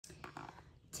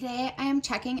Today I am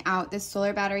checking out this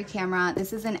solar battery camera.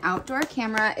 This is an outdoor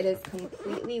camera. It is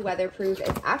completely weatherproof.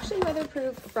 It's actually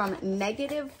weatherproof from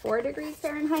 -4 degrees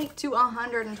Fahrenheit to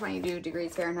 122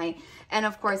 degrees Fahrenheit. And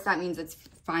of course that means it's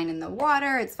fine in the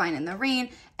water, it's fine in the rain,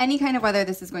 any kind of weather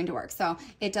this is going to work. So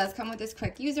it does come with this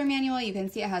quick user manual. You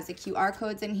can see it has the QR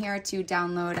codes in here to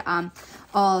download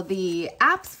all the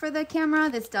apps for the camera.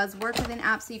 This does work with an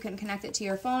app, so you can connect it to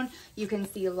your phone. You can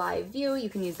see live view, you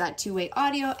can use that two-way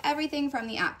audio, everything from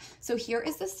the app. So here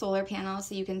is the solar panel.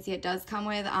 So you can see it does come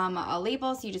with a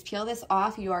label. So you just peel this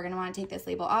off. You are going to want to take this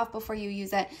label off before you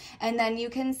use it. And then you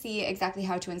can see exactly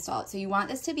how to install it. So you want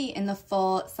this to be in the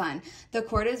full sun. The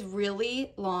cord is really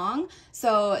long.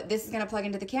 So this is going to plug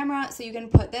into the camera. So you can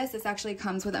put this actually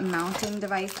comes with a mounting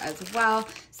device as well.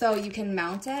 So you can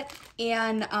mount it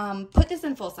and put this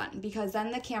in full sun, because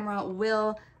then the camera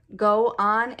will go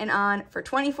on and on for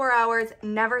 24 hours,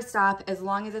 never stop. As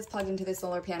long as it's plugged into the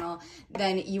solar panel,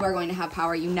 then you are going to have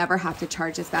power. You never have to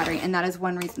charge this battery. And that is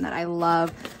one reason that I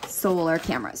love solar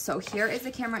cameras. So here is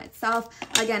the camera itself.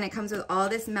 Again, it comes with all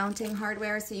this mounting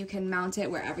hardware, so you can mount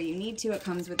it wherever you need to. It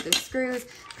comes with the screws,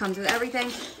 comes with everything.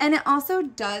 And it also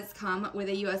does come with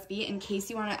a USB in case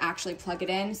you want to actually plug it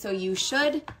in. So you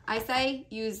should, I say,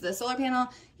 use the solar panel.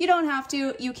 You don't have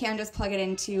to. You can just plug it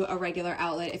into a regular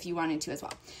outlet if you wanted to as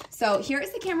well. So here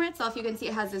is the camera itself. You can see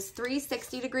it has this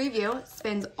 360-degree view,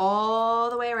 spins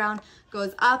all the way around,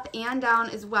 goes up and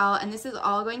down as well. And this is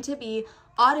all going to be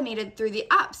automated through the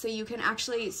app. So you can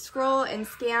actually scroll and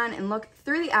scan and look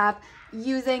through the app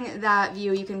using that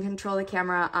view. You can control the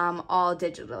camera all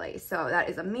digitally. So that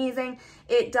is amazing.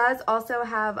 It does also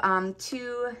have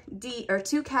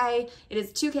 2K. It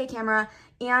is 2K camera.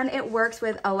 And it works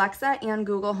with Alexa and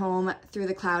Google Home through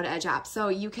the CloudEdge app. So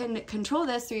you can control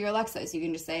this through your Alexa. So you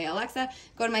can just say, Alexa,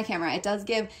 go to my camera. It does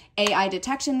give AI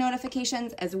detection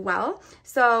notifications as well.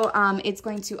 So it's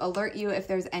going to alert you if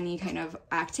there's any kind of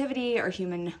activity or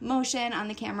human motion on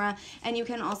the camera. And you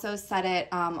can also set it,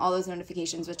 all those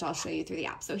notifications, which I'll show you through the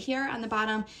app. So here on the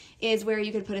bottom is where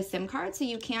you could put a SIM card. So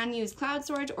you can use cloud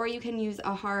storage, or you can use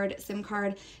a hard SIM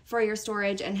card for your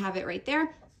storage and have it right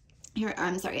there. Here,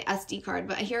 I'm sorry, SD card,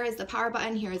 but here is the power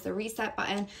button, here is the reset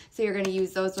button. So you're going to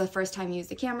use those the first time you use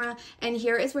the camera. And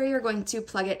here is where you're going to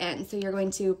plug it in. So you're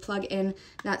going to plug in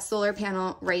that solar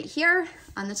panel right here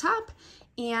on the top,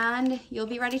 and you'll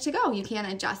be ready to go. You can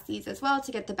adjust these as well to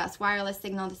get the best wireless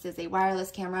signal. This is a wireless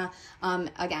camera.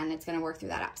 Again, it's going to work through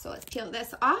that app. So let's peel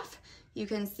this off. You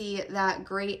can see that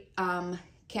great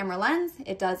camera lens.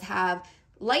 It does have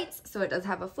lights, so it does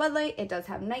have a floodlight. It does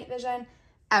have night vision.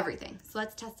 Everything. So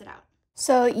let's test it out.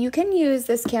 So you can use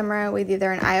this camera with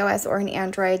either an iOS or an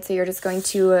Android. So you're just going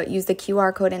to use the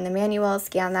QR code in the manual,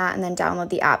 scan that, and then download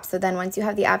the app. So then once you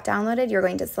have the app downloaded, you're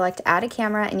going to select add a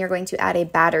camera, and you're going to add a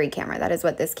battery camera. That is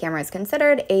what this camera is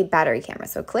considered, a battery camera.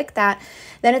 So click that.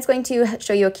 Then it's going to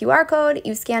show you a QR code.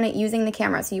 You scan it using the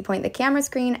camera. So you point the camera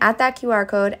screen at that QR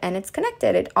code and it's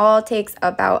connected. It all takes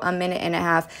about a minute and a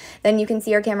half. Then you can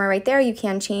see your camera right there. You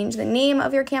can change the name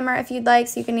of your camera if you'd like.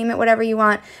 So you can name it whatever you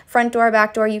want. Front door,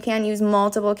 back door. You can use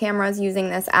multiple cameras using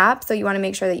this app, so you want to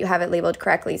make sure that you have it labeled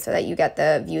correctly so that you get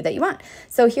the view that you want.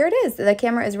 So here it is. The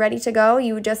camera is ready to go.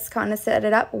 You just kind of set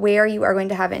it up where you are going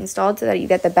to have it installed so that you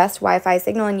get the best Wi-Fi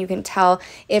signal, and you can tell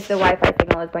if the Wi-Fi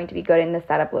signal is going to be good in the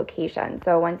setup location.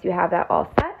 So once you have that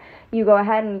all set, you go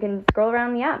ahead and you can scroll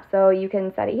around the app. So you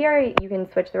can set it here. You can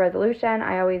switch the resolution.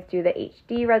 I always do the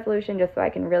HD resolution just so I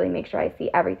can really make sure I see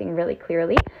everything really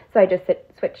clearly. So I just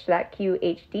switch to that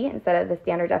QHD instead of the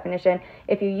standard definition.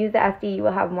 If you use the SD, you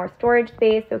will have more storage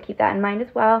space, so keep that in mind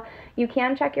as well. You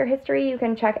can check your history. You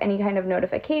can check any kind of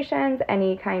notifications,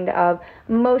 any kind of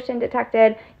motion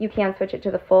detected. You can switch it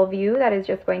to the full view. That is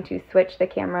just going to switch the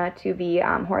camera to be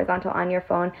horizontal on your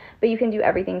phone, but you can do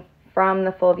everything from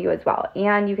the full view as well.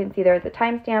 And you can see there's a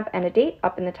timestamp and a date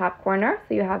up in the top corner,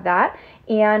 so you have that.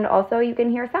 And also you can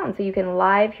hear sound, so you can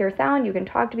live hear sound. You can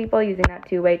talk to people using that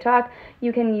two-way talk.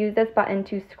 You can use this button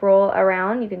to scroll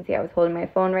around. You can see I was holding my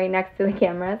phone right next to the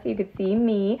camera so you could see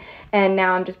me, and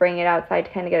now I'm just bringing it outside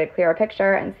to kind of get a clearer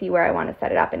picture and see where I want to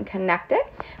set it up and connect it.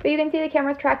 But you can see the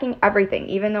camera's tracking everything.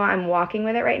 Even though I'm walking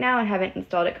with it right now and haven't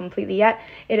installed it completely yet,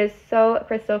 it is so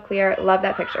crystal clear. Love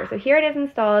that picture. So here it is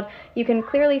installed. You can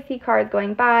clearly see cars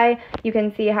going by. You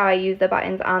can see how I use the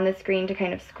buttons on the screen to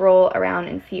kind of scroll around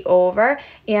and see over.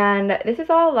 And this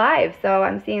is all live, so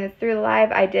I'm seeing this through the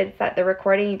live. I did set the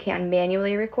recording. You can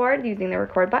manually record using the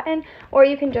record button, or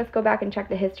you can just go back and check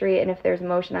the history, and if there's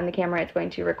motion on the camera, it's going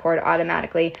to record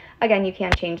automatically. Again, you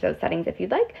can change those settings if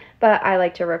you'd like, but I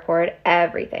like to record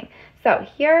everything. So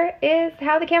here is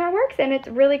how the camera works, and it's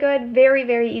really good, very,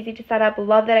 very easy to set up.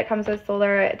 Love that it comes with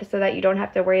solar so that you don't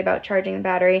have to worry about charging the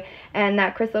battery, and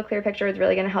that crystal clear picture is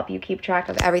really going to help you keep track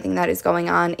of everything that is going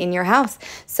on in your house.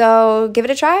 So give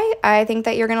it a try. I think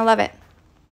that you're going to love it.